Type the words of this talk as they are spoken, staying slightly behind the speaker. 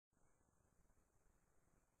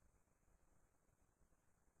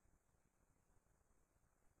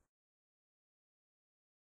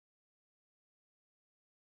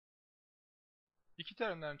İki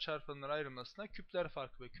terimlerin çarpanlara ayrılmasına küpler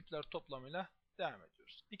farkı ve küpler toplamıyla devam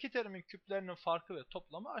ediyoruz. İki terimin küplerinin farkı ve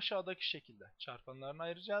toplamı aşağıdaki şekilde çarpanlarına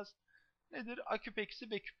ayıracağız. Nedir? A küp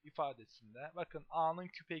eksi B küp ifadesinde. Bakın A'nın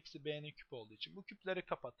küpü eksi B'nin küpü olduğu için bu küpleri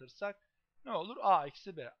kapatırsak ne olur? A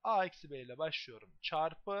eksi B. A eksi B ile başlıyorum.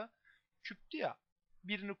 Çarpı küptü ya.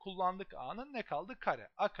 Birini kullandık A'nın. Ne kaldı? Kare.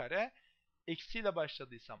 A kare. Eksiyle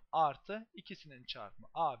başladıysam artı ikisinin çarpımı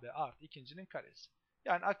AB artı ikincinin karesi.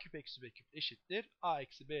 Yani A küp eksi B küp eşittir. A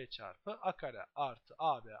eksi B çarpı A kare artı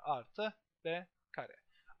AB artı B kare.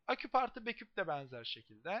 A küp artı B küp de benzer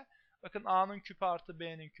şekilde. Bakın A'nın küpü artı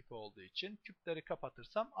B'nin küpü olduğu için küpleri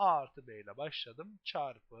kapatırsam A artı B ile başladım.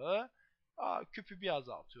 Çarpı A küpü bir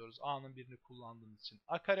azaltıyoruz. A'nın birini kullandığımız için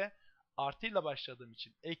A kare. Artıyla başladığım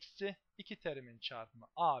için eksi iki terimin çarpımı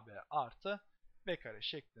AB artı B kare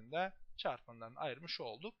şeklinde çarpanlarını ayırmış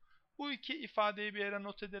olduk. Bu iki ifadeyi bir yere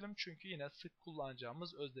not edelim çünkü yine sık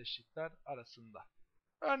kullanacağımız özdeşlikler arasında.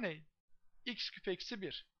 Örneğin x küp eksi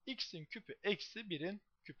 1. X'in küpü eksi 1'in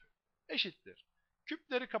küpü eşittir.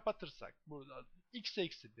 Küpleri kapatırsak burada x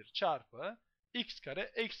eksi 1 çarpı x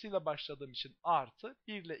kare eksiyle başladığım için artı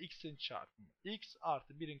 1 ile x'in çarpımı x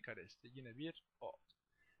artı 1'in karesi de yine 1 oldu.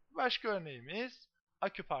 Başka örneğimiz a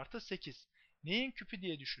küp artı 8. Neyin küpü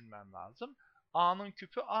diye düşünmem lazım. A'nın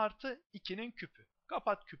küpü artı 2'nin küpü.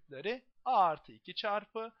 Kapat küpleri. A artı 2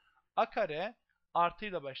 çarpı A kare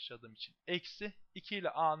artıyla başladığım için eksi 2 ile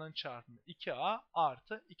A'nın çarpımı 2A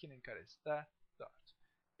artı 2'nin karesi de 4.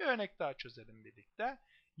 Bir örnek daha çözelim birlikte.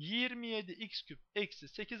 27x küp eksi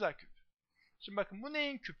 8A küp. Şimdi bakın bu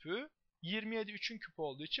neyin küpü? 27 3'ün küpü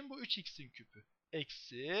olduğu için bu 3x'in küpü.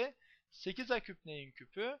 Eksi 8A küp neyin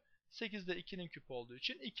küpü? 8 de 2'nin küpü olduğu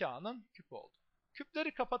için 2A'nın küpü oldu.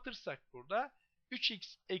 Küpleri kapatırsak burada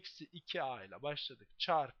 3x eksi 2a ile başladık.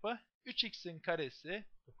 Çarpı 3x'in karesi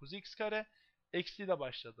 9x kare. Eksiyle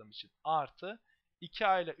başladığım için artı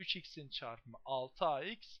 2a ile 3x'in çarpımı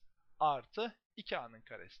 6ax artı 2a'nın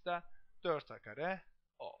karesi de 4a kare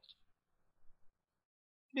oldu.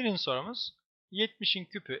 Birinci sorumuz 70'in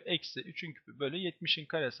küpü eksi 3'ün küpü bölü 70'in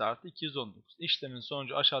karesi artı 219. İşlemin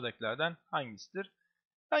sonucu aşağıdakilerden hangisidir?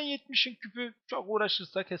 Ben 70'in küpü çok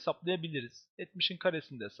uğraşırsak hesaplayabiliriz. 70'in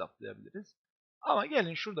karesini de hesaplayabiliriz. Ama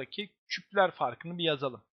gelin şuradaki küpler farkını bir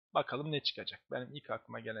yazalım. Bakalım ne çıkacak. Benim ilk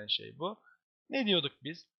aklıma gelen şey bu. Ne diyorduk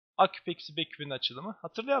biz? A küp eksi B küpün açılımı.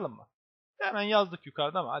 Hatırlayalım mı? Hemen yazdık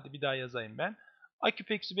yukarıda ama hadi bir daha yazayım ben. A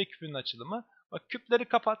küp eksi B küpün açılımı. Bak küpleri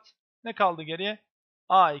kapat. Ne kaldı geriye?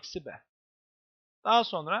 A eksi B. Daha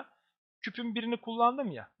sonra küpün birini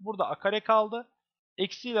kullandım ya. Burada A kare kaldı.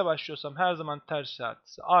 Eksiyle başlıyorsam her zaman ters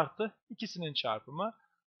işaretlisi artı. İkisinin çarpımı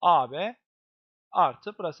AB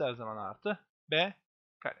artı. Burası her zaman artı. B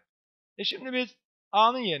kare. Şimdi biz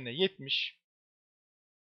A'nın yerine 70.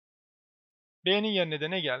 B'nin yerine de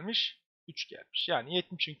ne gelmiş? 3 gelmiş. Yani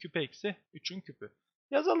 70'in küpü eksi 3'ün küpü.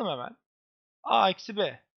 Yazalım hemen. A eksi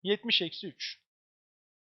B. 70 eksi 3.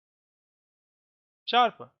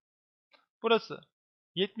 Çarpı. Burası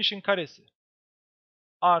 70'in karesi.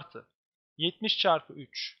 Artı. 70 çarpı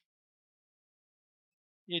 3.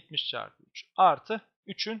 70 çarpı 3 artı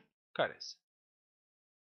 3'ün karesi.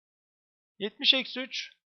 70 eksi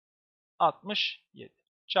 3 67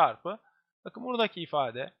 çarpı. Bakın buradaki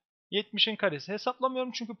ifade 70'in karesi.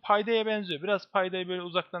 Hesaplamıyorum çünkü paydaya benziyor. Biraz paydayı böyle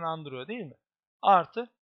uzaktan andırıyor değil mi? Artı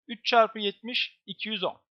 3 çarpı 70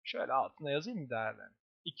 210. Şöyle altına yazayım mı değerlerini?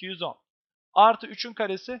 210. Artı 3'ün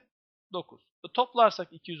karesi 9.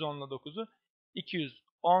 Toplarsak 210 ile 9'u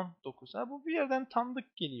 219. Bu bir yerden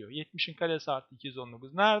tanıdık geliyor. 70'in karesi artı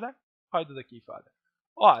 219. Nereden? Paydadaki ifade.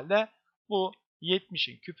 O halde bu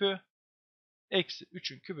 70'in küpü eksi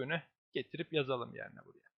 3'ün kübünü getirip yazalım yerine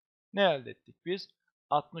buraya. Ne elde ettik biz?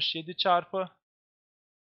 67 çarpı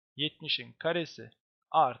 70'in karesi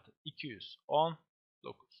artı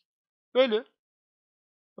 219. Bölü.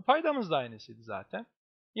 Paydamız da aynısıydı zaten.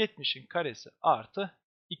 70'in karesi artı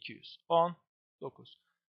 219.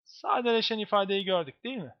 Sadeleşen ifadeyi gördük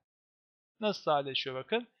değil mi? Nasıl sadeleşiyor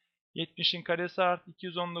bakın. 70'in karesi artı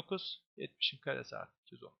 219. 70'in karesi artı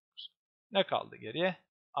 219. Ne kaldı geriye?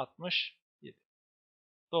 67.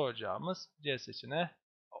 Doğru cevabımız C seçeneği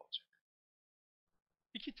olacak.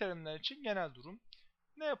 İki terimler için genel durum.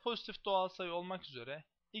 N pozitif doğal sayı olmak üzere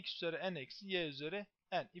x üzeri n eksi y üzeri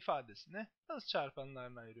n ifadesini nasıl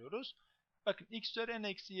çarpanlarına ayırıyoruz? Bakın x üzeri n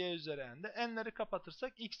eksi y üzeri n'de n'leri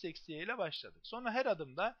kapatırsak x eksi y ile başladık. Sonra her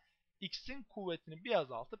adımda x'in kuvvetini bir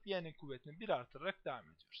azaltıp y'nin kuvvetini bir artırarak devam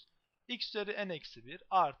ediyoruz. X üzeri n eksi 1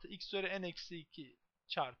 artı x üzeri n eksi 2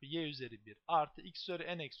 çarpı y üzeri 1 artı x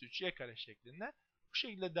üzeri n eksi 3 y kare şeklinde bu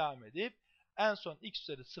şekilde devam edip en son x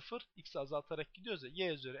üzeri 0 x'i azaltarak gidiyoruz ya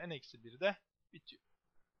y üzeri n eksi 1 de bitiyor.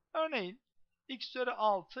 Örneğin x üzeri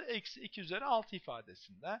 6 eksi 2 üzeri 6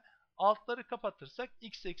 ifadesinde altları kapatırsak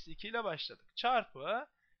x eksi 2 ile başladık. Çarpı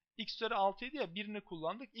x üzeri 6 idi ya, birini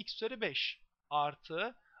kullandık, x üzeri 5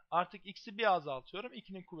 artı artık x'i bir azaltıyorum,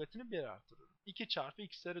 2'nin kuvvetini 1 artırıyorum. 2 çarpı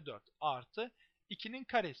x üzeri 4 artı 2'nin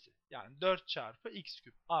karesi yani 4 çarpı x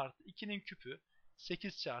küp artı 2'nin küpü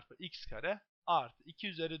 8 çarpı x kare artı 2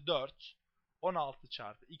 üzeri 4 16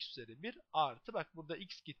 çarpı x üzeri 1 artı bak burada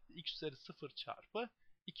x gitti, x üzeri 0 çarpı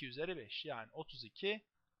 2 üzeri 5 yani 32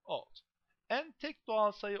 oldu. En tek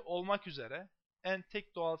doğal sayı olmak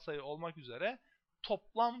üzere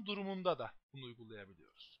toplam durumunda da bunu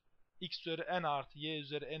uygulayabiliyoruz. X üzeri n artı y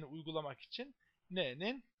üzeri n'i uygulamak için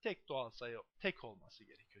n'nin tek doğal sayı tek olması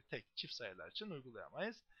gerekiyor. Tek, çift sayılar için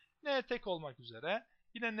uygulayamayız. N tek olmak üzere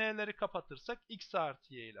yine n'leri kapatırsak x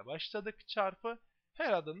artı y ile başladık çarpı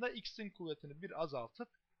her adımda x'in kuvvetini 1 azaltıp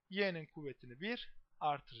y'nin kuvvetini 1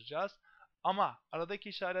 artıracağız. Ama aradaki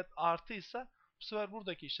işaret artıysa bu sefer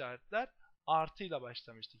buradaki işaretler artıyla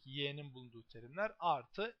başlamıştık. Y'nin bulunduğu terimler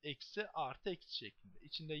artı eksi artı eksi şeklinde.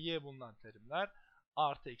 İçinde y bulunan terimler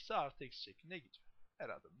artı eksi şeklinde gidiyor. Her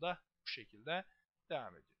adımda bu şekilde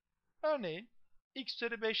devam ediyor. Örneğin x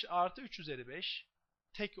üzeri 5 artı 3 üzeri 5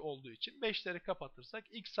 tek olduğu için 5'leri kapatırsak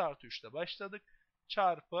x artı 3 ile başladık.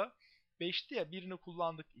 Çarpı 5'ti ya, birini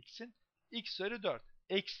kullandık x'in. X üzeri 4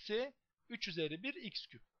 eksi 3 üzeri 1 x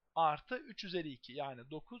küp artı 3 üzeri 2 yani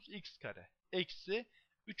 9x kare eksi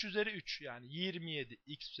 3 üzeri 3 yani 27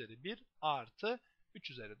 x üzeri 1 artı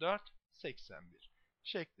 3 üzeri 4 81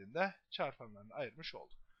 şeklinde çarpanlarını ayırmış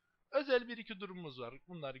olduk. Özel bir iki durumumuz var.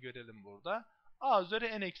 Bunları görelim burada. A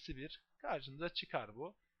üzeri n eksi 1 karşımıza çıkar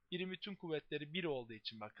bu. Birim bütün kuvvetleri 1 olduğu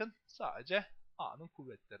için bakın sadece A'nın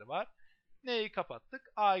kuvvetleri var. N'yi kapattık.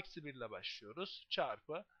 A eksi 1 ile başlıyoruz.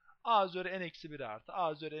 Çarpı A üzeri n eksi 1 artı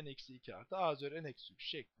A üzeri n eksi 2 artı A üzeri n eksi 3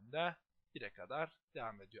 şeklinde 1'e kadar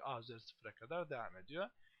devam ediyor. A üzeri 0'a kadar devam ediyor.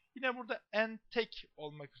 Yine burada n tek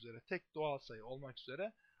olmak üzere, tek doğal sayı olmak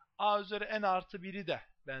üzere A üzeri n artı 1'i de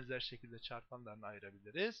benzer şekilde çarpanlarına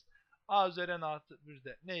ayırabiliriz. A üzeri n artı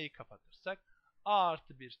 1'de n'yi kapatırsak A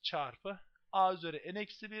artı 1 çarpı A üzeri n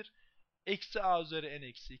eksi 1 eksi A üzeri n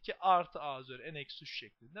eksi 2 artı A üzeri n eksi 3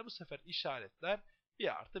 şeklinde bu sefer işaretler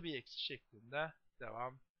bir artı bir eksi şeklinde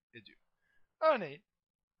devam ediyor. Örneğin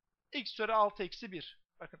x üzeri 6 eksi 1.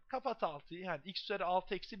 Bakın kapat 6'yı, yani x üzeri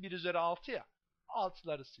 6 eksi 1 üzeri 6 ya.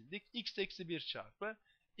 6'ları sildik. X eksi 1 çarpı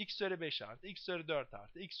x üzeri 5 artı x üzeri 4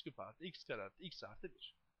 artı x küp artı x kare artı x artı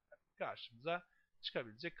 1. Karşımıza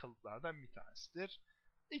çıkabilecek kalıplardan bir tanesidir.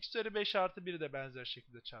 X üzeri 5 artı 1'i de benzer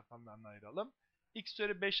şekilde çarpanlarına ayıralım. X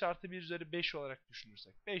üzeri 5 artı 1 üzeri 5 olarak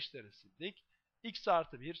düşünürsek 5'leri sildik. X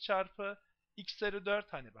artı 1 çarpı x üzeri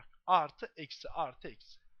 4 hani bak artı eksi artı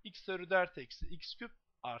eksi. X üzeri 4 eksi x küp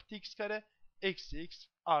artı x kare eksi x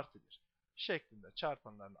artı 1 şeklinde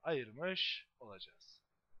çarpanlarını ayırmış olacağız.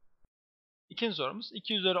 İkinci sorumuz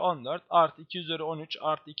 2 üzeri 14 artı 2 üzeri 13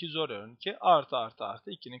 artı 2 üzeri 12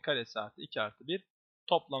 artı 2'nin karesi artı 2 artı 1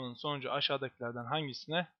 toplamının sonucu aşağıdakilerden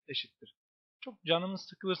hangisine eşittir? Çok canımız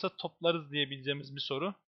sıkılırsa toplarız diyebileceğimiz bir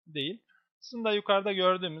soru değil. Aslında yukarıda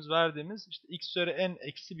verdiğimiz işte x üzeri n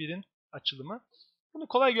eksi 1'in açılımı. Bunu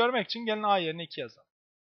kolay görmek için gelin a yerine 2 yazalım.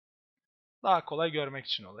 Daha kolay görmek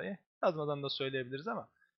için olayı. Yazmadan da söyleyebiliriz ama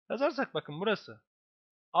yazarsak bakın burası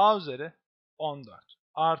a üzeri 14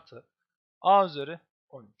 artı a üzeri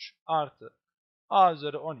 13 artı a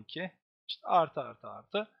üzeri 12 işte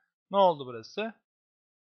artı ne oldu burası?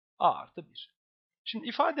 A artı 1.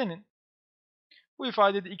 Şimdi bu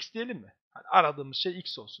ifadede x diyelim mi? Yani aradığımız şey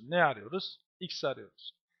x olsun. Ne arıyoruz? X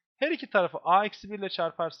arıyoruz. Her iki tarafı a eksi 1 ile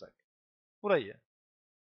çarparsak burayı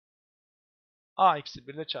a eksi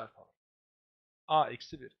 1 ile çarpalım. A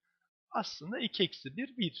eksi 1. Aslında 2 eksi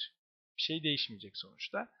 1 1. Bir şey değişmeyecek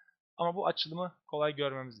sonuçta. Ama bu açılımı kolay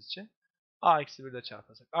görmemiz için a eksi 1 ile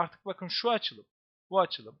çarparsak. Artık bakın bu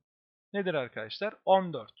açılım nedir arkadaşlar?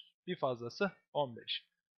 14. Bir fazlası 15.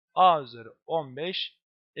 A üzeri 15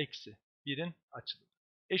 eksi 1'in açılımı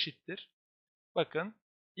eşittir. Bakın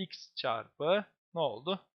x çarpı ne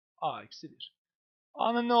oldu? A eksi 1.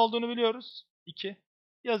 A'nın ne olduğunu biliyoruz. 2.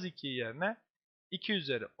 Yaz 2'yi yerine. 2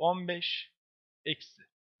 üzeri 15 eksi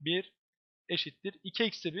 1 eşittir. 2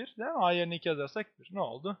 eksi 1 değil mi? A yerine 2 yazarsak 1. Ne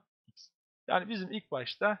oldu? X. Yani bizim ilk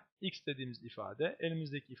başta x dediğimiz ifade,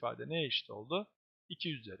 elimizdeki ifade neye eşit oldu?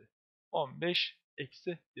 2 üzeri 15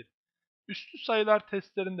 eksi 1. Üstü sayılar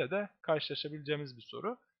testlerinde de karşılaşabileceğimiz bir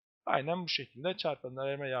soru. Aynen bu şekilde çarpanlar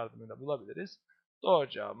ayırma yardımıyla bulabiliriz. Doğru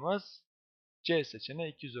cevabımız C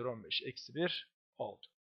seçeneği 2 üzeri 15 eksi 1 oldu.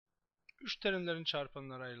 3 terimlerin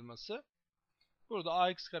çarpanlara ayrılması. Burada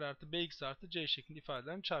ax kare artı bx artı c şeklinde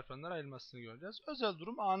ifadelerin çarpanlara ayrılmasını göreceğiz. Özel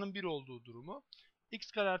durum a'nın 1 olduğu durumu.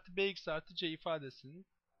 x kare artı bx artı c ifadesinin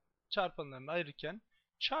çarpanlarını ayırırken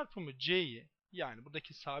çarpımı c'yi, yani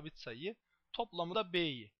buradaki sabit sayıyı, toplamı da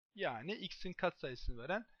b'yi, yani x'in katsayısını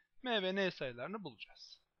veren m ve n sayılarını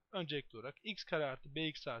bulacağız. Öncelikli olarak x kare artı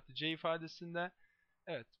bx artı c ifadesinde,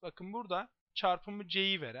 evet bakın burada çarpımı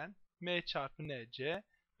c'yi veren m çarpı n c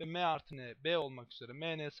ve m artı n b olmak üzere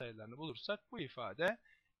m n sayılarını bulursak bu ifade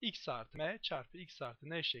x artı m çarpı x artı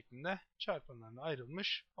n şeklinde çarpanlarına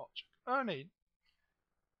ayrılmış olacak. Örneğin,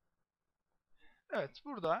 evet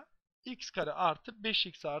burada x kare artı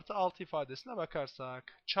 5x artı 6 ifadesine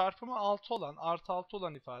bakarsak, çarpımı 6 olan, artı 6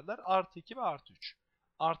 olan ifadeler artı 2 ve artı 3.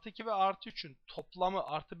 Artı 2 ve artı 3'ün toplamı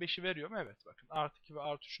artı 5'i veriyor mu? Evet bakın, artı 2 ve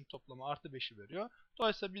artı 3'ün toplamı artı 5'i veriyor.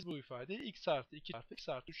 Dolayısıyla biz bu ifadeyi x artı 2 artı x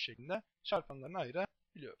artı 3 şeklinde çarpanlarına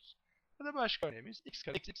ayırabiliyoruz. Ya da başka örneğimiz x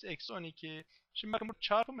kare eksi x eksi 12. Şimdi bakın bu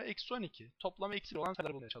çarpımı eksi 12, toplamı eksi olan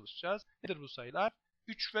sayıları bulmaya çalışacağız. Nedir bu sayılar?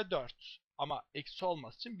 3 ve 4. Ama eksi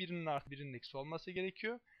olması için birinin artı birinin eksi olması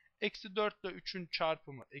gerekiyor. Eksi 4 ile 3'ün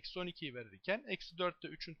çarpımı eksi 12'yi verirken eksi 4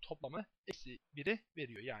 ile 3'ün toplamı eksi 1'i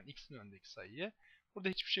veriyor. Yani x'in önündeki sayıyı. Burada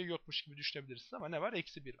hiçbir şey yokmuş gibi düşünebilirsiniz ama ne var?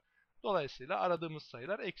 Eksi 1 var. Dolayısıyla aradığımız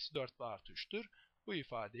sayılar eksi 4 ve artı 3'tür. Bu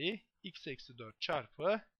ifadeyi x eksi 4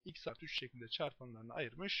 çarpı x artı 3 şeklinde çarpanlarına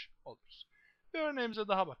ayırmış oluruz. Bir örneğimize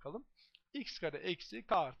daha bakalım. X kare eksi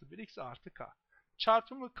k artı 1 x artı k.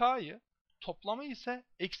 Çarpımı k'yı, toplamı ise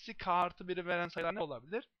eksi k artı 1'i veren sayılar ne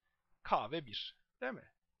olabilir? K ve 1. Değil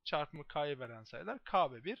mi? Çarpımı k'yı veren sayılar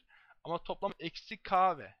k ve 1. Ama toplam eksi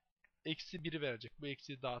k ve eksi 1'i verecek. Bu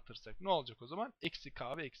eksiyi dağıtırsak ne olacak o zaman? Eksi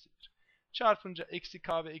k ve eksi 1. Çarpınca eksi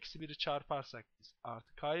k ve eksi 1'i çarparsak biz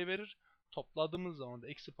artı k'yı verir. Topladığımız zaman da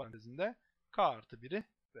eksi parantezinde k artı 1'i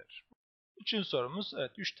verir. Üçüncü sorumuz,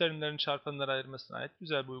 evet, 3 terimlerin çarpanlara ayırmasına ait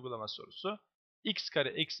güzel bir uygulama sorusu. X kare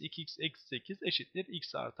eksi 2x eksi 8 eşittir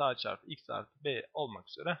x artı a çarpı x artı b olmak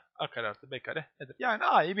üzere a kare artı b kare nedir? Yani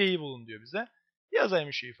a'yı b'yi bulun diyor bize.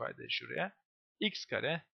 Yazayım şu ifadeyi şuraya. X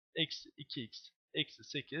kare eksi 2x eksi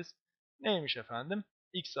 8 neymiş efendim?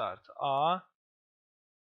 X artı a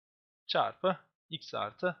çarpı x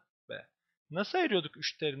artı b. Nasıl ayırıyorduk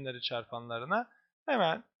 3 terimleri çarpanlarına?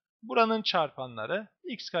 Hemen buranın çarpanları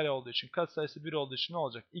x kare olduğu için, katsayısı 1 olduğu için ne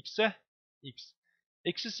olacak? X'e x.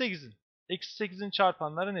 Eksi 8'in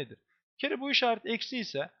çarpanları nedir? Bir kere bu işaret eksi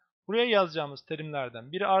ise buraya yazacağımız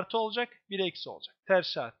terimlerden biri artı olacak, biri eksi olacak. Ters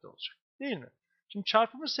işaretli olacak. Değil mi? Şimdi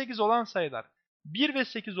çarpımı 8 olan sayılar 1 ve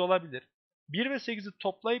 8 olabilir. 1 ve 8'i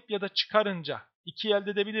toplayıp ya da çıkarınca 2'yi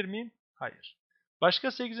elde edebilir miyim? Hayır. Başka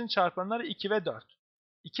 8'in çarpanları 2 ve 4.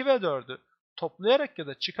 2 ve 4'ü toplayarak ya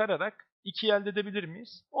da çıkararak 2'yi elde edebilir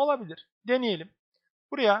miyiz? Olabilir. Deneyelim.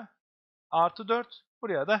 Buraya artı 4,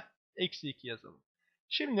 buraya da eksi 2 yazalım.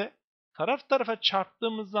 Şimdi taraf tarafa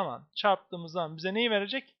çarptığımız zaman bize neyi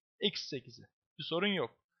verecek? Eksi 8'i. Bir sorun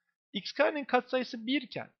yok. X karenin katsayısı 1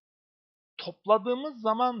 iken topladığımız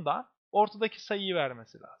zaman da ortadaki sayıyı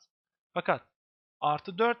vermesi lazım. Fakat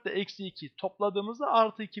artı 4 ile eksi 2'yi topladığımızda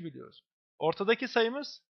artı 2 biliyoruz. Ortadaki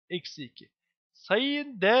sayımız eksi 2.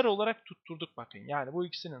 Sayıyı değer olarak tutturduk bakın. Yani bu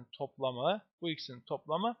ikisinin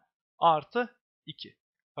toplamı artı 2.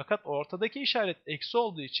 Fakat ortadaki işaret eksi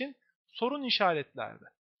olduğu için sorun işaretlerde.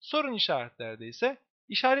 Sorun işaretlerde ise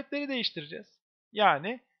işaretleri değiştireceğiz.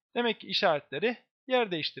 Yani demek ki işaretleri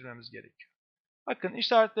yer değiştirmemiz gerekiyor. Bakın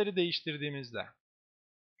işaretleri değiştirdiğimizde,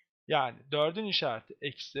 yani 4'ün işareti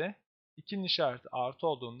eksi, 2'nin işareti artı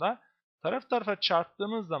olduğunda taraf tarafa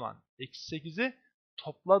çarptığımız zaman eksi 8'i,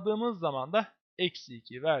 topladığımız zaman da eksi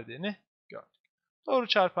 2'yi verdiğini gördük. Doğru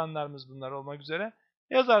çarpanlarımız bunlar olmak üzere.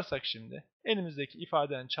 Yazarsak şimdi elimizdeki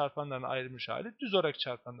ifadenin çarpanlarına ayrılmış hali, düz olarak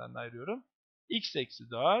çarpanlarına ayırıyorum. X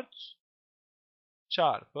eksi 4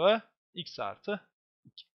 çarpı x artı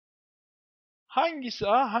 2. Hangisi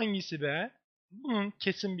A, hangisi B? Bunun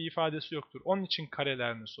kesin bir ifadesi yoktur. Onun için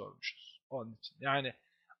karelerini sormuşuz. Onun için. Yani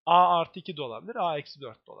A artı 2 de olabilir, A eksi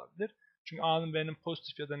 4 de olabilir. Çünkü A'nın B'nin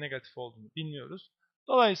pozitif ya da negatif olduğunu bilmiyoruz.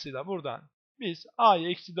 Dolayısıyla buradan biz A'yı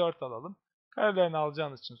eksi 4 alalım. Karelerini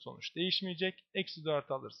alacağımız için sonuç değişmeyecek. Eksi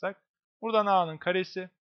 4 alırsak buradan A'nın karesi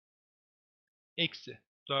eksi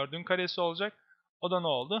 4'ün karesi olacak. O da ne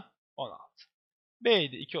oldu? 16.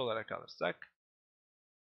 B'yi de 2 olarak alırsak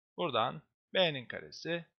buradan B'nin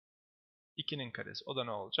karesi 2'nin karesi, o da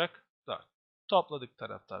ne olacak? 4. Topladık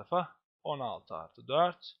taraf tarafa. 16 artı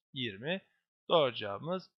 4, 20. Doğru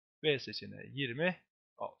cevabımız B seçeneği 20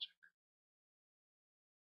 olacak.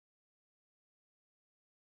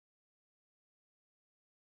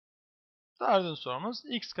 Dördüncü sorumuz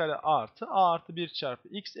x kare artı a artı 1 çarpı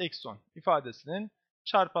x eksi 10 ifadesinin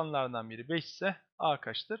çarpanlarından biri 5 ise a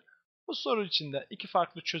kaçtır? Bu soru için de iki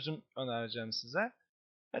farklı çözüm önereceğim size.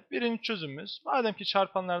 Evet, birinci çözümümüz. Madem ki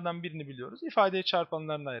çarpanlardan birini biliyoruz, ifadeyi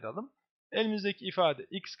çarpanlarına ayıralım. Elimizdeki ifade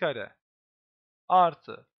x kare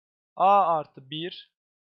artı a artı 1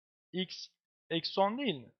 x eksi 10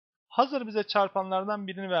 değil mi? Hazır bize çarpanlardan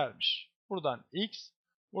birini vermiş. Buradan x,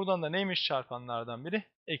 buradan da neymiş çarpanlardan biri?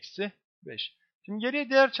 Eksi 5. Şimdi geriye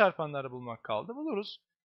diğer çarpanları bulmak kaldı. Buluruz.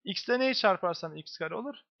 X ile neyi çarparsam x kare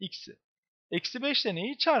olur? X'i. Eksi 5 ile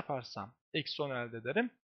neyi çarparsam eksi 10 elde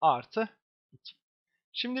ederim? Artı 2.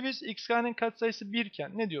 Şimdi biz x karenin katsayısı 1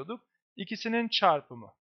 iken ne diyorduk? İkisinin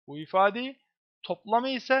çarpımı. Bu ifadeyi, toplamı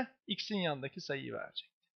ise x'in yanındaki sayıyı verecek.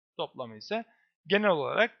 Toplamı ise genel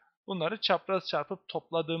olarak bunları çapraz çarpıp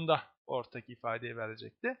topladığımda ortaki ifadeyi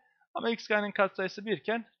verecekti. Ama x karenin katsayısı 1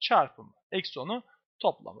 iken çarpımı, eksi 10'u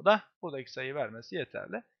toplamı da buradaki sayıyı vermesi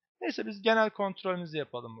yeterli. Neyse biz genel kontrolümüzü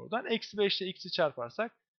yapalım buradan. Eksi 5 ile x'i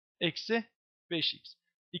çarparsak eksi 5x.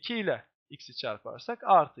 2 ile x'i çarparsak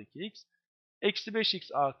artı 2x. Eksi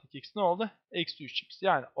 5x artı 2x ne oldu? Eksi 3x.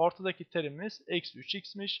 Yani ortadaki terimimiz eksi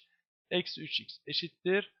 3x'miş. Eksi 3x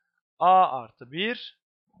eşittir a artı 1.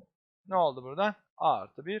 Ne oldu buradan? A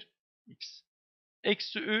artı 1 x.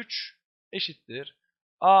 Eksi 3 eşittir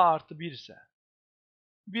a artı 1 ise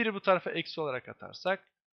 1'i bu tarafa eksi olarak atarsak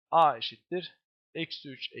a eşittir eksi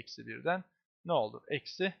 3 eksi 1'den ne olur?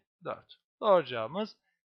 Eksi 4. Doğru cevabımız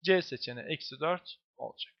C seçeneği eksi 4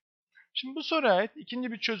 olacak. Şimdi bu soruya ait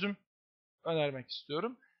ikinci bir çözüm önermek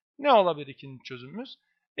istiyorum. Ne olabilir ikinci çözümümüz?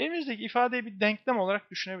 Elimizdeki ifadeyi bir denklem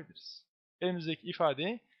olarak düşünebiliriz. Elimizdeki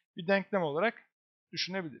ifadeyi bir denklem olarak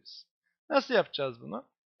düşünebiliriz. Nasıl yapacağız bunu?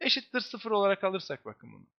 Eşittir 0 olarak alırsak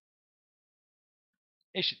bakın bunu.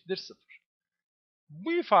 Eşittir 0.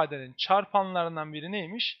 Bu ifadenin çarpanlarından biri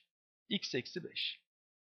neymiş? X eksi 5.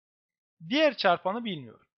 Diğer çarpanı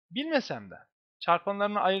bilmiyorum. Bilmesem de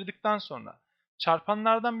çarpanlarını ayırdıktan sonra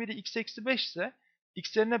çarpanlardan biri x eksi 5 ise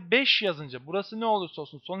x yerine 5 yazınca burası ne olursa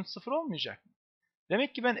olsun sonuç 0 olmayacak mı?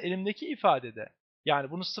 Demek ki ben elimdeki ifadede,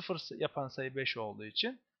 yani bunu 0 yapan sayı 5 olduğu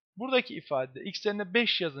için buradaki ifadede x yerine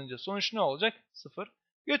 5 yazınca sonuç ne olacak? 0.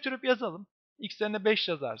 Götürüp yazalım. X yerine 5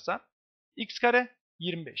 yazarsam x kare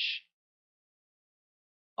 25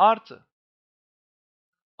 artı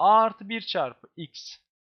a artı 1 çarpı x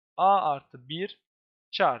a artı 1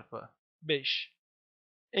 çarpı 5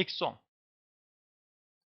 eksi 10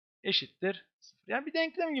 eşittir 0. Yani bir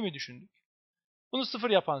denklem gibi düşündük. Bunu 0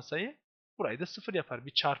 yapan sayı burayı da 0 yapar.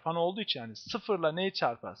 Bir çarpan olduğu için, yani 0 ile neyi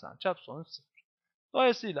çarparsan çarp sonuç 0.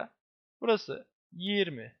 Dolayısıyla burası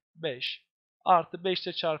 25 artı 5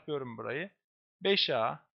 ile çarpıyorum burayı.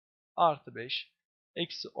 5a artı 5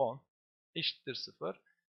 eksi 10 eşittir 0.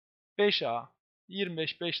 5a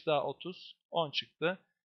 25, 5 daha 30, 10 çıktı.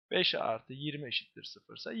 5a artı 20 eşittir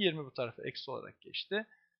 0 ise 20 bu tarafa eksi olarak geçti.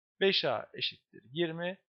 5a eşittir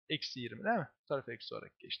 20, eksi 20 değil mi? Bu tarafa eksi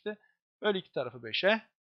olarak geçti. Böl iki tarafı 5'e.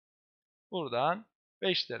 Buradan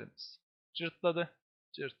 5'lerimiz cırtladı.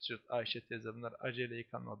 Cırt cırt Ayşe teyze bunlar acele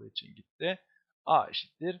yıkanmadığı için gitti. A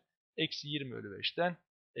eşittir. Eksi 20 bölü 5'ten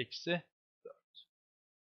eksi 4.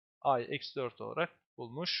 A'yı eksi 4 olarak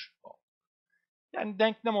bulmuş olduk. Yani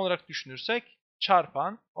denklem olarak düşünürsek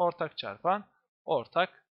çarpan,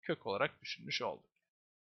 ortak kök olarak düşünmüş olduk.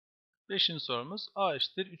 Beşinci sorumuz a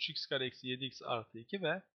eşittir 3x kare eksi 7x artı 2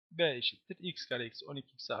 ve b eşittir x kare eksi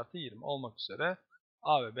 12x artı 20 olmak üzere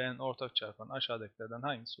a ve b'nin ortak çarpanı aşağıdakilerden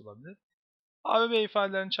hangisi olabilir? A ve b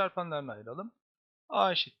ifadelerin çarpanlarını ayıralım.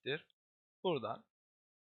 A eşittir buradan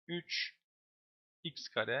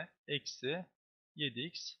 3x kare eksi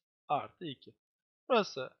 7x artı 2.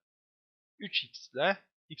 Burası 3x ile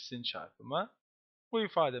x'in çarpımı. Bu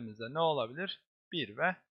ifademizde ne olabilir? 1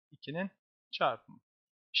 ve 2'nin çarpımı.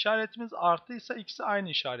 İşaretimiz artıysa ikisi aynı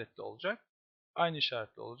işaretli olacak. Aynı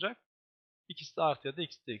işaretli olacak. İkisi de artı ya da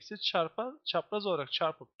ikisi de eksi. Çapraz olarak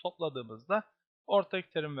çarpıp topladığımızda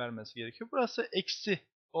ortak terim vermesi gerekiyor. Burası eksi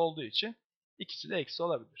olduğu için ikisi de eksi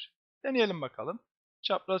olabilir. Deneyelim bakalım.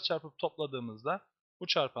 Çapraz çarpıp topladığımızda bu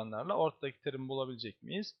çarpanlarla ortadaki terimi bulabilecek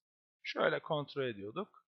miyiz? Şöyle kontrol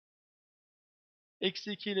ediyorduk.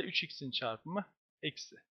 Eksi 2 ile 3x'in çarpımı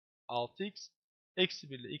eksi 6x. Eksi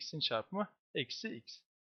 1 ile x'in çarpımı eksi x.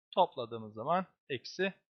 Topladığımız zaman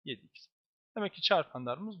eksi 7x. Demek ki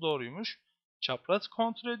çarpanlarımız doğruymuş. Çapraz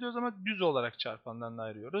kontrol ediyoruz ama düz olarak çarpanlarını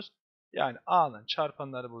ayırıyoruz. Yani a'nın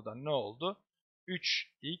çarpanları buradan ne oldu?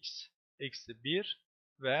 3x eksi 1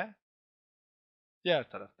 ve diğer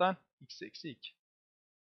taraftan x eksi 2.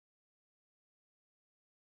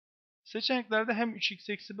 Seçeneklerde hem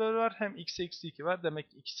 3x eksi 1 var hem x eksi 2 var.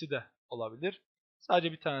 Demek ki ikisi de olabilir.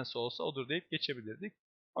 Sadece bir tanesi olsa odur deyip geçebilirdik.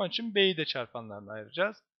 Onun için b'yi de çarpanlarına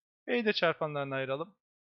ayıracağız. B'yi de çarpanlarına ayıralım.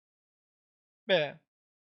 B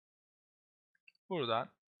buradan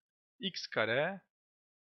x kare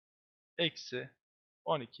eksi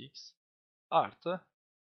 12x artı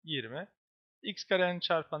 20. X karenin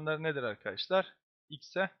çarpanları nedir arkadaşlar?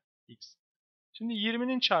 X'e x. Şimdi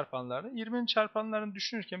 20'nin çarpanlarını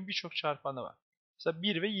düşünürken birçok çarpanı var. Mesela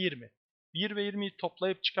 1 ve 20. 1 ve 20'yi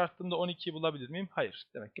toplayıp çıkarttığımda 12'yi bulabilir miyim? Hayır.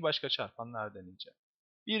 Demek ki başka çarpanlar deneyeceğim.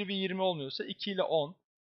 1 ve 20 olmuyorsa 2 ile 10.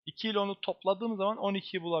 2 ile 10'u topladığım zaman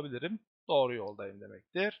 12'yi bulabilirim. Doğru yoldayım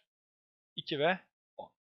demektir. 2 ve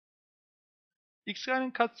 10. X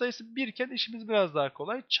karenin katsayısı 1 iken işimiz biraz daha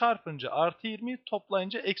kolay. Çarpınca artı 20'yi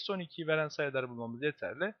toplayınca eksi 12'yi veren sayıları bulmamız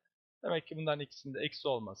yeterli. Demek ki bunların ikisinin de eksi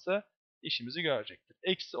olması işimizi görecektir.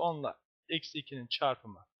 Eksi 10 ile eksi 2'nin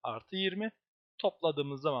çarpımı artı 20.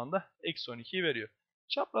 Topladığımız zaman da eksi 12'yi veriyor.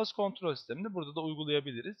 Çapraz kontrol sistemini burada da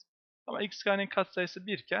uygulayabiliriz. Ama x karenin katsayısı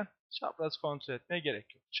 1 iken çapraz kontrol etmeye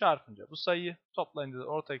gerek yok. Çarpınca bu sayıyı, toplayınca da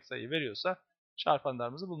ortak sayıyı veriyorsa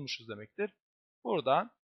çarpanlarımızı bulmuşuz demektir.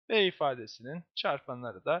 Buradan B ifadesinin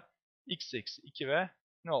çarpanları da x eksi 2 ve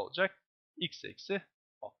ne olacak? X eksi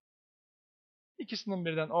 10. İkisinin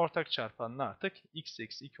birden ortak çarpanının artık x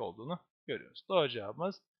eksi 2 olduğunu görüyoruz. Doğru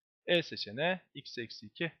cevabımız E seçeneği x eksi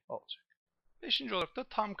 2 olacak. Beşinci olarak da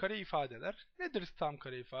tam kare ifadeler. Nedir tam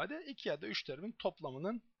kare ifade? 2 ya da 3 terimin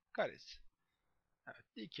toplamının karesi. Evet,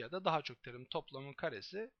 2 ya da daha çok terim toplamının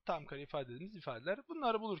karesi tam kare ifade dediğimiz ifadeler.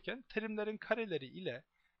 Bunları bulurken terimlerin kareleri ile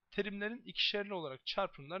terimlerin ikişerli olarak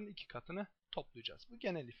çarpımların 2 katını toplayacağız. Bu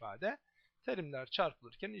genel ifade. Terimler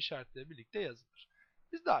çarpılırken işaretleri birlikte yazılır.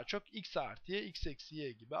 Biz daha çok x artı y, x eksi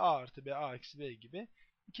y gibi, a artı b, a eksi b gibi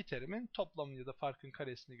iki terimin toplamını ya da farkın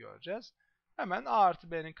karesini göreceğiz. Hemen a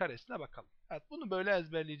artı b'nin karesine bakalım. Evet, bunu böyle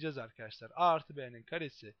ezberleyeceğiz arkadaşlar. A artı b'nin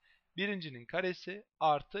karesi birincinin karesi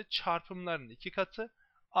artı çarpımların 2 katı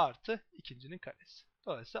artı ikincinin karesi.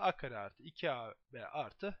 Dolayısıyla a kare artı 2ab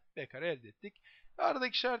artı b kare elde ettik. Ve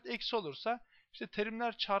aradaki işaret eksi olursa işte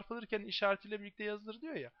terimler çarpılırken işaretiyle birlikte yazılır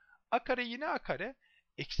diyor ya. A kare yine a kare.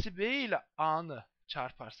 Eksi b ile a'nı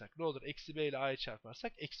çarparsak ne olur? Eksi b ile a'yı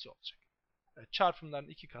çarparsak eksi olacak. Evet, çarpımların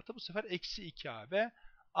 2 katı bu sefer eksi 2ab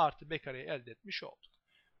artı b kareyi elde etmiş olduk.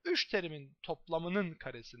 3 terimin toplamının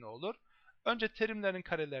karesi ne olur? Önce terimlerin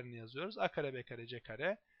karelerini yazıyoruz. A kare, B kare, C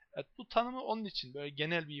kare. Evet, bu tanımı onun için böyle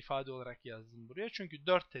genel bir ifade olarak yazdım buraya. Çünkü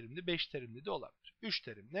 4 terimli, 5 terimli de olabilir. 3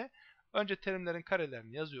 terimli. Önce terimlerin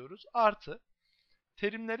karelerini yazıyoruz. Artı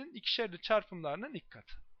terimlerin ikişerli çarpımlarının ilk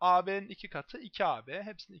katı. AB'nin 2 katı 2AB.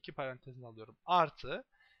 Hepsini 2 parantezine alıyorum. Artı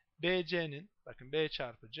BC'nin, bakın B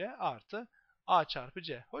çarpı C artı A çarpı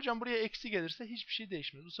C. Hocam buraya eksi gelirse hiçbir şey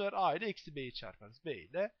değişmez. Bu sefer A ile eksi B'yi çarparız. B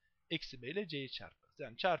ile eksi B ile C'yi çarparız.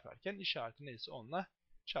 Yani çarparken işareti neyse onunla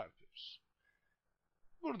çarpıyoruz.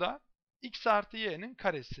 Burada x artı y'nin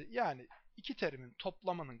karesi, yani iki terimin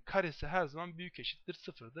toplamının karesi her zaman büyük eşittir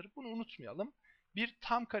sıfırdır. Bunu unutmayalım. Bir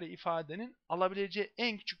tam kare ifadenin alabileceği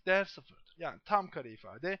en küçük değer sıfırdır. Yani tam kare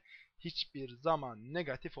ifade hiçbir zaman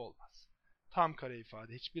negatif olmaz. Tam kare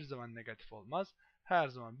ifade hiçbir zaman negatif olmaz. Her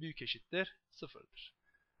zaman büyük eşittir sıfırdır.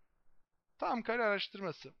 Tam kare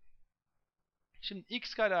araştırması. Şimdi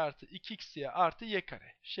x kare artı 2xy artı y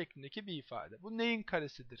kare şeklindeki bir ifade. Bu neyin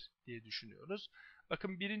karesidir diye düşünüyoruz.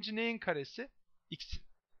 Bakın birinci neyin karesi? X'in.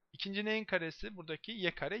 İkinci neyin karesi? Buradaki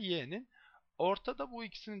y kare y'nin. Ortada bu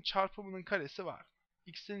ikisinin çarpımının karesi var.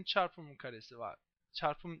 X'in çarpımının karesi var.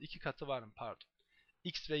 Çarpımın 2 katı var mı? Pardon.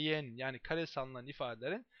 X ve y'nin, yani karesi alınan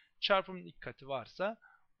ifadelerin çarpımının 2 katı varsa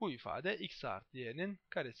bu ifade x artı y'nin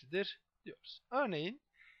karesidir diyoruz. Örneğin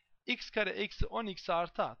x kare eksi 10x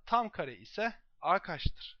artı a tam kare ise a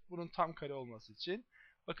kaçtır? Bunun tam kare olması için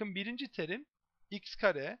bakın birinci terim x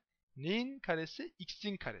kare neyin karesi?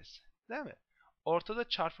 X'in karesi. Değil mi? Ortada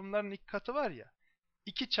çarpımların ilk katı var ya.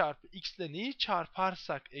 2 çarpı x ile neyi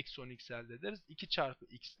çarparsak eksi 10x elde ederiz? 2 çarpı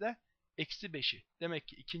x ile eksi 5'i. Demek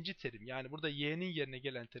ki ikinci terim, yani burada y'nin yerine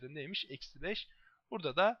gelen terim neymiş? Eksi 5.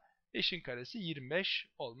 Burada da 5'in karesi 25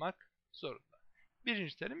 olmak zorunda.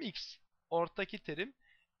 Birinci terim x. Ortaki terim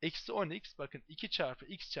eksi 10x, bakın 2 çarpı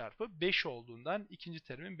x çarpı 5 olduğundan ikinci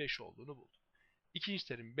terimin 5 olduğunu buldum. İkinci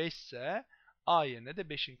terim 5 ise a yerine de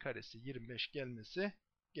 5'in karesi 25 gelmesi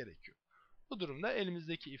gerekiyor. Bu durumda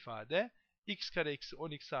elimizdeki ifade x kare eksi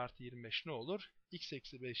 10x artı 25 ne olur? X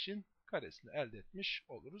eksi 5'in karesini elde etmiş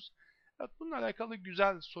oluruz. Evet, bununla alakalı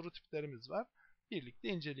güzel soru tiplerimiz var. Birlikte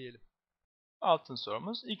inceleyelim. Altın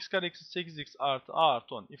sorumuz. X kare eksi 8x artı a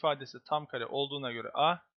artı 10 ifadesi tam kare olduğuna göre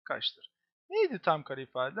a kaçtır? Neydi tam kare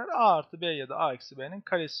ifadeler? A artı b ya da a eksi b'nin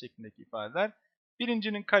karesi şeklindeki ifadeler.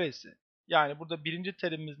 Birincinin karesi. Yani burada birinci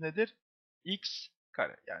terimimiz nedir? X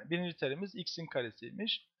kare. Yani birinci terimimiz x'in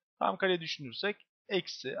karesiymiş. Tam kare düşünürsek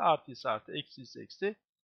eksi, artı ise artı, eksi ise eksi.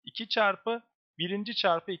 2 çarpı birinci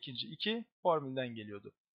çarpı ikinci. 2 formülden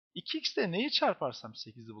geliyordu. 2x'te neyi çarparsam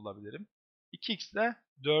 8'i bulabilirim? 2x ile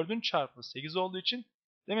 4'ün çarpımı 8 olduğu için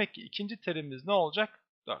demek ki ikinci terimimiz ne olacak?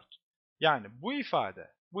 4. Yani bu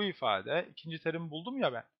ifade ikinci terimi buldum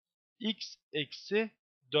ya ben. X eksi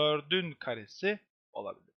 4'ün karesi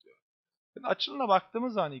olabilir diyor. Şimdi açılımına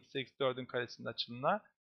baktığımız zaman x eksi 4'ün karesinin açılımına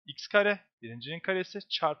x kare birincinin karesi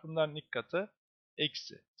çarpımların ilk katı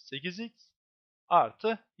eksi 8x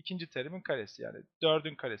artı ikinci terimin karesi, yani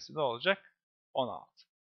 4'ün karesi ne olacak? 16.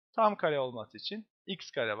 Tam kare olması için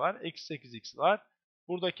x kare var, eksi 8x var.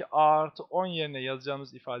 Buradaki a artı 10 yerine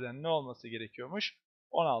yazacağımız ifadenin ne olması gerekiyormuş?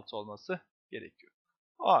 16 olması gerekiyor.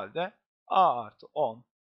 O halde a artı 10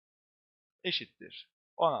 eşittir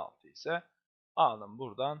 16 ise a'nın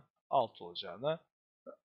buradan 6 olacağını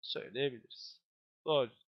söyleyebiliriz.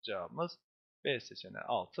 Doğru cevabımız B seçeneği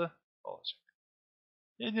 6 olacak.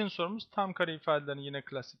 7. sorumuz tam kare ifadelerinin yine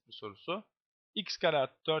klasik bir sorusu. X kare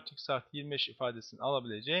artı 4x artı 25 ifadesinin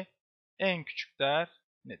alabileceği en küçük değer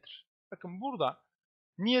nedir? Bakın burada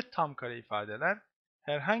niye tam kare ifadeler?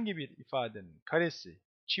 Herhangi bir ifadenin karesi,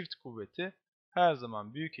 çift kuvveti her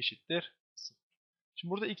zaman büyük eşittir 0.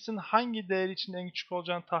 Şimdi burada x'in hangi değer için en küçük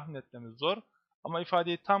olacağını tahmin etmemiz zor. Ama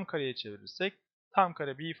ifadeyi tam kareye çevirirsek tam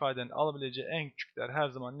kare bir ifadenin alabileceği en küçük değer her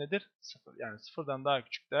zaman nedir? 0. Yani 0'dan daha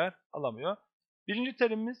küçük değer alamıyor. Birinci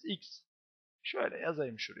terimimiz x. Şöyle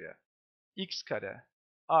yazayım şuraya. X kare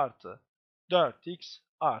artı 4x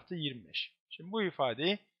artı 25. Şimdi bu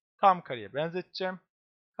ifadeyi tam kareye benzeteceğim.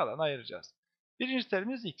 Kalanı ayıracağız. Birinci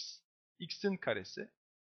terimimiz x. X'in karesi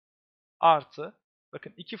artı,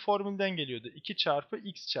 bakın iki formülden geliyordu. 2 çarpı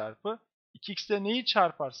x çarpı 2x'te neyi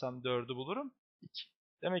çarparsam 4'ü bulurum? 2.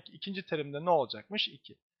 Demek ki ikinci terimde ne olacakmış?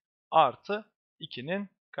 2. Artı 2'nin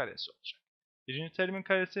karesi olacak. Birinci terimin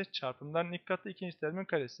karesi çarpımların ilk katı, ikinci terimin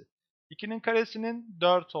karesi. 2'nin karesinin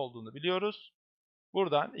 4 olduğunu biliyoruz.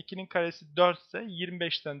 Buradan 2'nin karesi 4 ise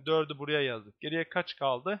 25'ten 4'ü buraya yazdık. Geriye kaç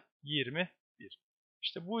kaldı? 21.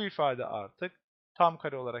 İşte bu ifade artık tam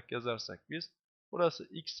kare olarak yazarsak biz, burası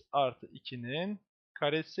x artı 2'nin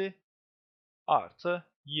karesi artı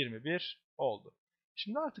 21 oldu.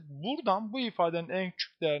 Şimdi artık buradan bu ifadenin en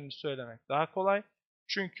küçük değerini söylemek daha kolay.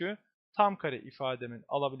 Çünkü tam kare ifademin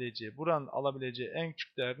alabileceği, buranın alabileceği en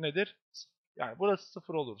küçük değer nedir? 0. Yani burası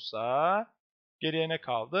 0 olursa geriye ne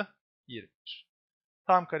kaldı? 21.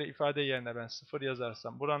 Tam kare ifade yerine ben 0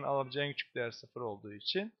 yazarsam buranın alabileceği en küçük değer 0 olduğu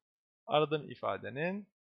için aradığım ifadenin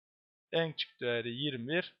en küçük değeri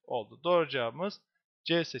 21 oldu. Doğru cevabımız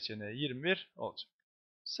C seçeneği 21 olacak.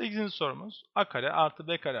 8. sorumuz a kare artı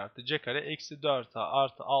b kare artı c kare eksi 4a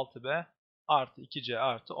artı 6b artı 2c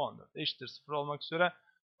artı 14 eşittir 0 olmak üzere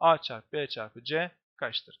a çarpı b çarpı c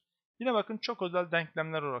kaçtır? Yine bakın çok özel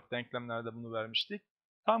denklemler olarak denklemlerde bunu vermiştik.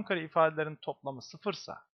 Tam kare ifadelerin toplamı 0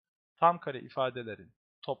 ise tam kare ifadelerin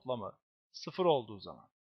toplamı 0 olduğu zaman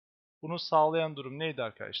bunu sağlayan durum neydi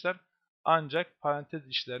arkadaşlar? Ancak parantez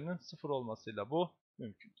içlerinin 0 olmasıyla bu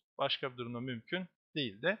mümkün. Başka bir durumda mümkün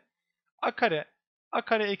değildi. A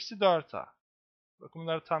kare eksi 4a. Bakın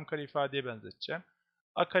bunları tam kare ifadeye benzeteceğim.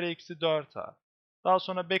 A kare eksi 4a. Daha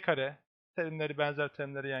sonra b kare. Terimleri, benzer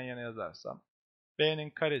terimleri yan yana yazarsam. B'nin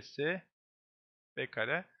karesi b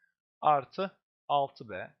kare artı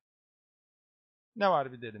 6b. Ne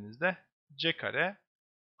var bir de elimizde? C kare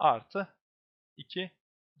artı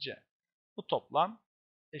 2c. Bu toplam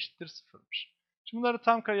eşittir 0'mış. Şimdi bunları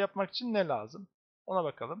tam kare yapmak için ne lazım? Ona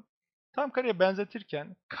bakalım. Tam kareye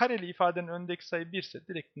benzetirken kareli ifadenin önündeki sayı 1 ise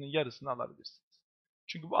direkt bunun yarısını alabilirsiniz.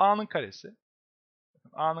 Çünkü bu a'nın karesi.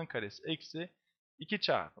 A'nın karesi eksi 2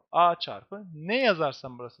 çarpı a çarpı ne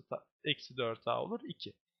yazarsam burası eksi 4a olur?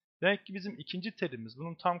 2. Demek ki bizim ikinci terimimiz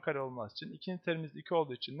bunun tam kare olması için, ikinci terimimiz 2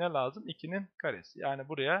 olduğu için ne lazım? 2'nin karesi. Yani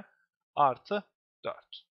buraya artı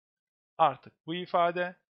 4. Artık bu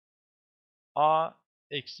ifade a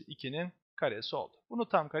eksi 2'nin karesi oldu. Bunu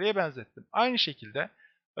tam kareye benzettim. Aynı şekilde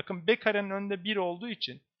bakın b karenin önünde 1 olduğu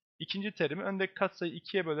için ikinci terimi öndeki katsayı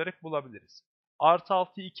 2'ye bölerek bulabiliriz. Artı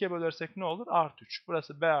 6'yı 2'ye bölersek ne olur? Artı 3.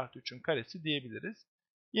 Burası b artı 3'ün karesi diyebiliriz.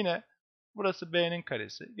 Yine burası b'nin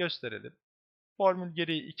karesi. Gösterelim. Formül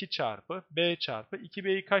gereği 2 çarpı b çarpı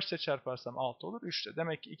 2b'yi kaçla çarparsam 6 olur? 3 ile.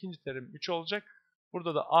 Demek ki ikinci terim 3 olacak.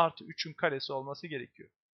 Burada da artı 3'ün karesi olması gerekiyor.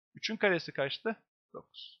 3'ün karesi kaçtı?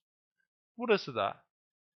 9. Burası da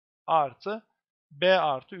artı b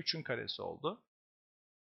artı 3'ün karesi oldu.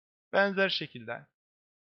 Benzer şekilde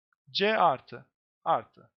c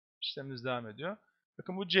artı işlemimiz devam ediyor.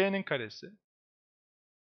 Bakın bu c'nin karesi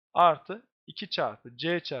artı 2 çarpı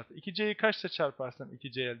c çarpı 2c'yi kaçla çarparsam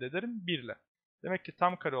 2c elde ederim? 1 ile. Demek ki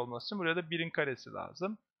tam kare olması için buraya da 1'in karesi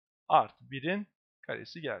lazım. Artı 1'in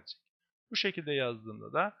karesi gelecek. Bu şekilde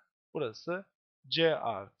yazdığımda da burası c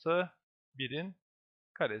artı 1'in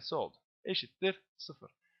karesi oldu. Eşittir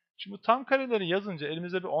 0. Şimdi bu tam kareleri yazınca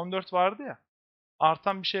elimizde bir 14 vardı ya.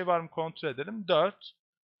 Artan bir şey var mı kontrol edelim. 4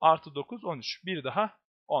 artı 9 13. Bir daha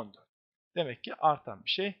 14. Demek ki artan bir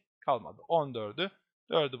şey kalmadı. 14'ü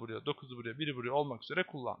 4'ü buraya, 9'u buraya, 1'i buraya olmak üzere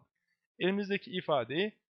kullandık. Elimizdeki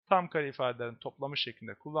ifadeyi tam kare ifadelerin toplamı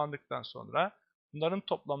şeklinde kullandıktan sonra bunların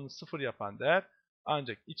toplamını 0 yapan değer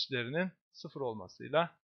ancak içlerinin 0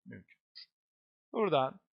 olmasıyla mümkün.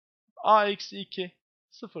 Buradan a-2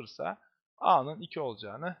 0 ise a'nın 2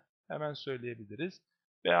 olacağını hemen söyleyebiliriz.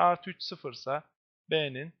 b artı 3 0 ise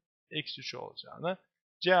b'nin eksi 3 olacağını,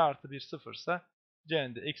 c artı 1 0 ise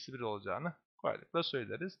c'nin de eksi 1 olacağını kolaylıkla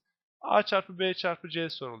söyleriz. A çarpı B çarpı C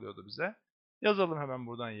soruluyordu bize. Yazalım hemen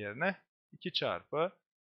buradan yerine. 2 çarpı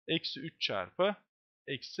eksi 3 çarpı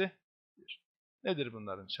eksi 1. Nedir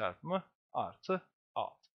bunların çarpımı? Artı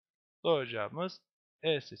 6. Doğru cevabımız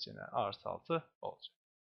E seçeneği artı 6 olacak.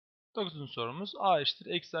 9. sorumuz A eşittir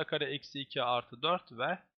eksi A kare eksi 2 artı 4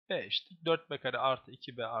 ve B eşittir 4B kare artı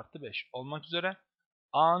 2B artı 5 olmak üzere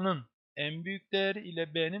A'nın en büyük değeri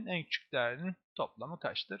ile B'nin en küçük değerinin toplamı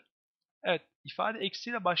kaçtır? Evet, ifade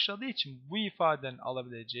eksiyle başladığı için bu ifadenin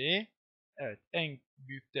alabileceği, evet, en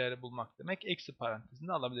büyük değeri bulmak demek, eksi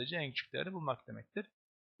parantezinde alabileceği en küçük değeri bulmak demektir.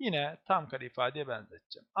 Yine tam kare ifadeye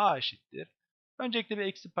benzeteceğim. A eşittir. Öncelikle bir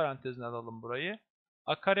eksi parantezine alalım burayı.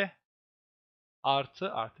 A kare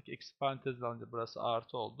artı, artık eksi parantezle alınca burası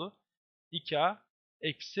artı oldu. 2A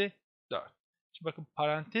eksi 4. Şimdi bakın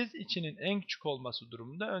parantez içinin en küçük olması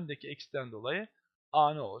durumunda öndeki eksiden dolayı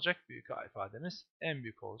A ne olacak? Büyük A ifademiz en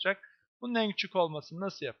büyük olacak. Bunun en küçük olmasını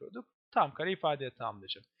nasıl yapıyorduk? Tam kare ifadeye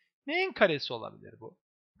tamamlayacağım. Neyin karesi olabilir bu?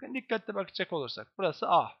 Bakın dikkatli bakacak olursak burası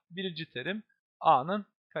A. Birinci terim A'nın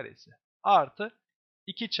karesi. Artı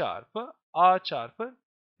 2 çarpı A çarpı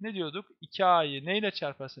ne diyorduk? 2A'yı neyle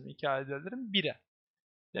çarparsam 2A'yı ederim? 1'e.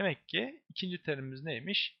 Demek ki ikinci terimimiz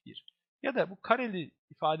neymiş? 1. Ya da bu kareli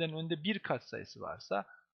ifadenin önünde bir katsayısı varsa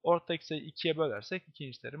ortadaki sayıyı 2'ye bölersek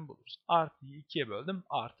ikinci terimi buluruz. Artıyı 2'ye böldüm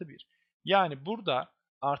artı 1. Yani burada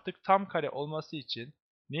artık tam kare olması için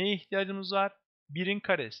neye ihtiyacımız var? 1'in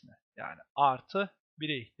karesine. Yani artı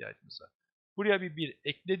 1'e ihtiyacımız var. Buraya bir 1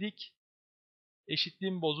 ekledik.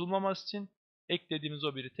 Eşitliğin bozulmaması için eklediğimiz o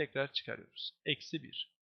 1'i tekrar çıkarıyoruz. Eksi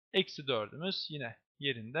 1. Eksi 4'ümüz yine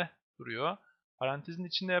yerinde duruyor. Parantezin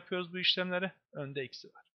içinde yapıyoruz bu işlemleri. Önde eksi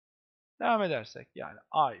var. Devam edersek yani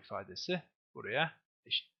A ifadesi buraya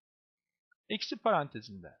eşit. Eksi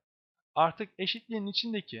parantezinde artık eşitliğin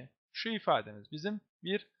içindeki şu ifademiz bizim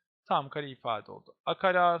bir tam kare ifade oldu. A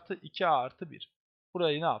kare artı 2A artı 1.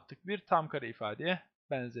 Burayı ne yaptık? Bir tam kare ifadeye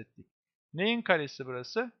benzettik. Neyin karesi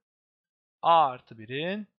burası? A artı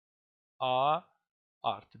 1'in A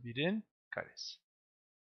artı 1'in karesi.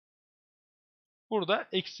 Burada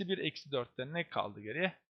eksi 1 eksi 4'ten ne kaldı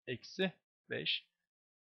geriye? Eksi 5.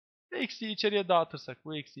 Eksiyi içeriye dağıtırsak,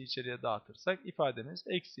 bu eksiyi içeriye dağıtırsak ifademiz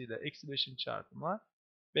eksi ile eksi 5'in çarpımı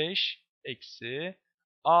 5 eksi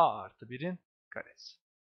A artı 1'in karesi.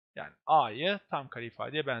 Yani A'yı tam kare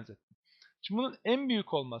ifadeye benzettim. Şimdi bunun en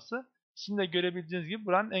büyük olması, sizin de görebildiğiniz gibi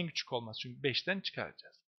buranın en küçük olması. Çünkü 5'ten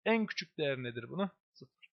çıkaracağız. En küçük değer nedir bunun? 0.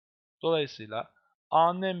 Dolayısıyla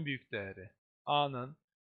A'nın en büyük değeri, A'nın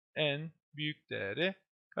en büyük değeri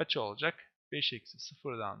kaç olacak? 5 eksi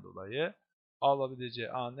 0'dan dolayı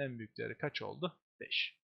alabileceği A'nın en büyük değeri kaç oldu?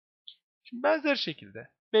 5. Şimdi benzer şekilde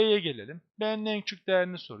B'ye gelelim. B'nin en küçük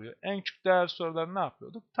değerini soruyor. En küçük değer sorularını ne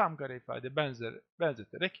yapıyorduk? Tam kare ifade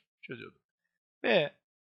benzeterek çözüyorduk. B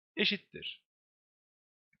eşittir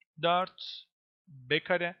 4B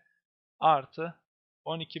kare artı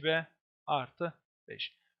 12B artı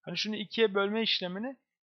 5. Hani şunu 2'ye bölme işlemini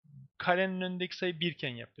karenin önündeki sayı 1 iken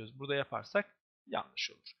yapıyoruz. Burada yaparsak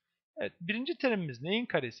yanlış olur. Evet, birinci terimimiz neyin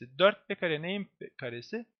karesi? 4B kare neyin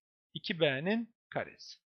karesi? 2B'nin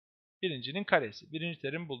karesi. Birincinin karesi. Birinci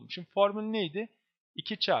terim buldum. Şimdi formül neydi?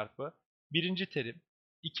 2 çarpı birinci terim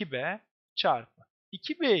 2B çarpı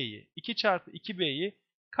 2 çarpı 2B'yi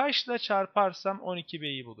kaçla çarparsam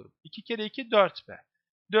 12B'yi bulurum. 2 kere 2 4B.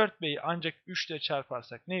 4B'yi ancak 3 ile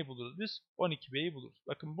çarparsak neyi buluruz biz? 12B'yi buluruz.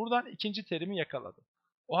 Bakın buradan ikinci terimi yakaladım.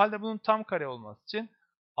 O halde bunun tam kare olması için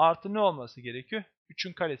artı ne olması gerekiyor?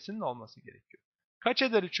 3'ün karesinin olması gerekiyor. Kaç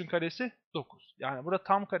eder 3'ün karesi? 9. Yani burada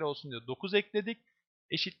tam kare olsun diye 9 ekledik.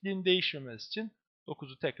 Eşitliğin değişmemesi için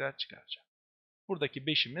 9'u tekrar çıkaracağım. Buradaki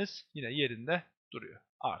 5'imiz yine yerinde duruyor.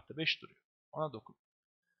 Artı 5 duruyor. Ona 9.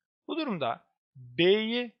 Bu durumda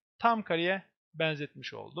B'yi tam kareye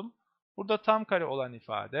benzetmiş oldum. Burada tam kare olan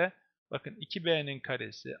ifade, bakın 2B'nin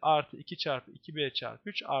karesi artı 2 çarpı 2B çarpı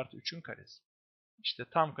 3 artı 3'ün karesi. İşte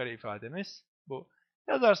tam kare ifademiz bu.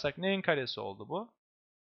 Yazarsak neyin karesi oldu bu?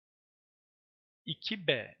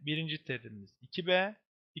 2B. Birinci terimimiz 2B.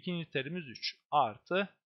 İkinci terimimiz 3. Artı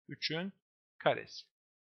 3'ün karesi.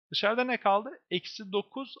 Dışarıda ne kaldı? Eksi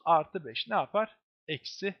 9 artı 5 ne yapar?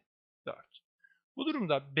 Eksi 4. Bu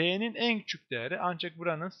durumda b'nin en küçük değeri ancak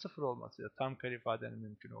buranın 0 olmasıyla tam kare ifadenin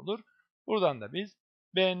mümkün olur. Buradan da biz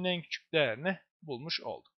b'nin en küçük değerini bulmuş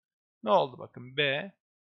olduk. Ne oldu bakın, b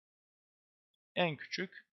en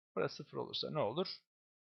küçük, burası 0 olursa ne olur?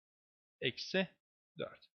 Eksi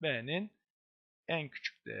 4. B'nin en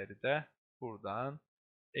küçük değeri de buradan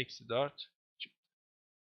eksi 4 çıktı.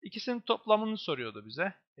 İkisinin toplamını soruyordu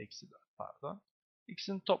bize. Eksi 4 pardon.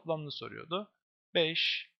 İkisinin toplamını soruyordu.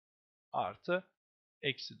 5 artı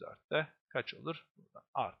eksi 4 de kaç olur? Buradan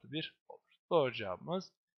artı 1 olur. Doğru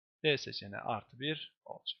cevabımız D seçeneği artı 1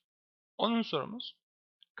 olacak. 10. sorumuz.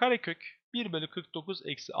 Karekök 1 bölü 49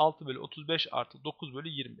 eksi 6 bölü 35 artı 9 bölü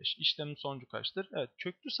 25. İşlemin sonucu kaçtır? Evet,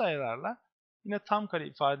 köklü sayılarla yine tam kare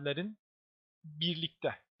ifadelerin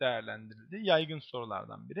birlikte değerlendirildiği yaygın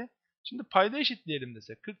sorulardan biri. Şimdi payda eşitleyelim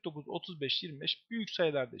desek 49, 35, 25 büyük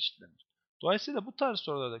sayılarda eşitlenir. Dolayısıyla bu tarz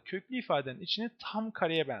sorularda köklü ifadenin içini tam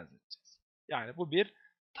kareye benzeteceğiz. Yani bu bir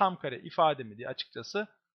tam kare ifade mi diye açıkçası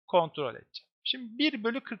kontrol edeceğim. Şimdi 1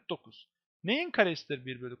 bölü 49. Neyin karesidir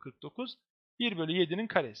 1 bölü 49? 1 bölü 7'nin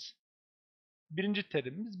karesi. Birinci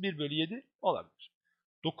terimimiz 1 bölü 7 olabilir.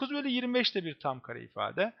 9 bölü 25 de bir tam kare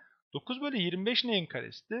ifade. 9 bölü 25 neyin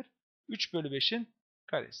karesidir? 3 bölü 5'in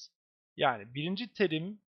karesi. Yani birinci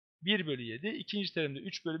terim 1 bölü 7, ikinci terim de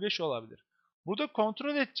 3 bölü 5 olabilir. Burada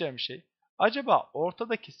kontrol edeceğim şey, acaba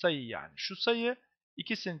ortadaki sayı, yani şu sayı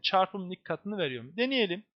ikisinin çarpımının ilk katını veriyor mu?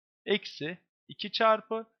 Deneyelim. Eksi 2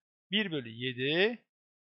 çarpı 1 bölü 7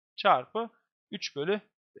 çarpı 3 bölü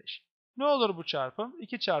 5. Ne olur bu çarpım?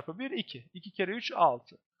 2 çarpı 1 2. 2 kere 3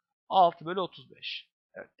 6. 6 bölü 35.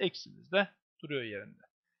 Evet, eksimiz de duruyor yerinde.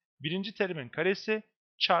 Birinci terimin karesi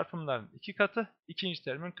çarpımların 2 katı, ikinci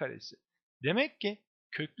terimin karesi. Demek ki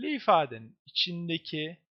köklü ifadenin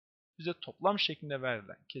içindeki bize toplam şeklinde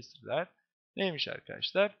verilen kesirler neymiş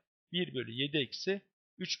arkadaşlar? 1 bölü 7 eksi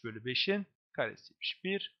 3 bölü 5'in karesiymiş.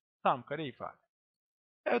 Bir tam kare ifade.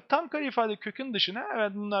 Evet, tam kare ifade kökün dışına,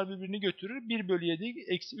 evet, bunlar birbirini götürür. 1 bölü 7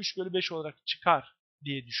 eksi 3 bölü 5 olarak çıkar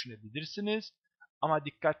diye düşünebilirsiniz. Ama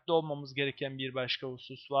dikkatli olmamız gereken bir başka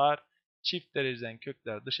husus var. Çift dereceden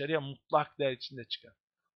kökler dışarıya mutlak değer içinde çıkar.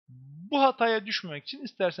 Bu hataya düşmemek için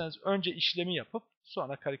isterseniz önce işlemi yapıp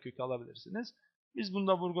sonra karekökü alabilirsiniz. Biz bunu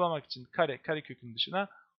da vurgulamak için karekökün dışına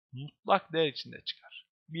mutlak değer içinde çıkar.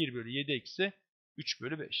 1 bölü 7 eksi 3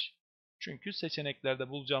 bölü 5. Çünkü seçeneklerde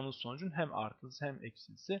bulacağımız sonucun hem artısı hem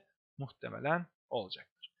eksisi muhtemelen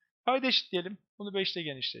olacaktır. Payda eşitleyelim. Bunu 5 ile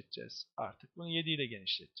genişleteceğiz artık. Bunu 7 ile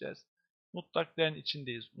genişleteceğiz. Mutlak değerin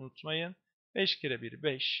içindeyiz, unutmayın. 5 kere 1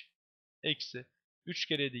 5 eksi 3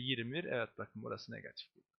 kere 7 21. Evet, bakın burası negatif.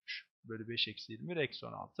 Bölü 5 eksi 21 eksi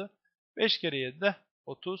 16. 5 kere 7 de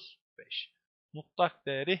 35. Mutlak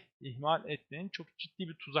değeri ihmal etmeyin. Çok ciddi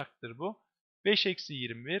bir tuzaktır bu. 5 eksi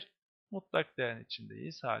 21. Mutlak değerin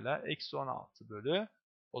içindeyiz. Hala eksi 16 bölü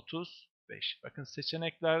 35. Bakın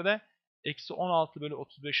seçeneklerde eksi 16 bölü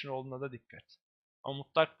 35'in olduğuna da dikkat. Ama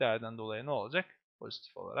mutlak değerden dolayı ne olacak?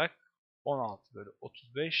 Pozitif olarak 16 bölü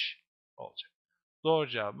 35 olacak. Doğru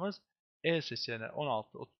cevabımız E seçeneği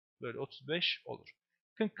 16 bölü 35 olur.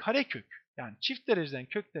 Bakın karekök, yani çift dereceden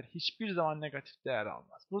kökler hiçbir zaman negatif değer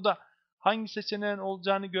almaz. Burada hangi seçeneğin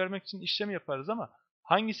olacağını görmek için işlem yaparız ama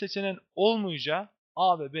hangi seçeneğin olmayacağı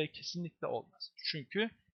A ve B kesinlikle olmaz. Çünkü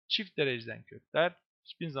çift dereceden kökler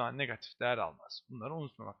hiçbir zaman negatif değer almaz. Bunları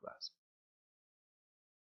unutmamak lazım.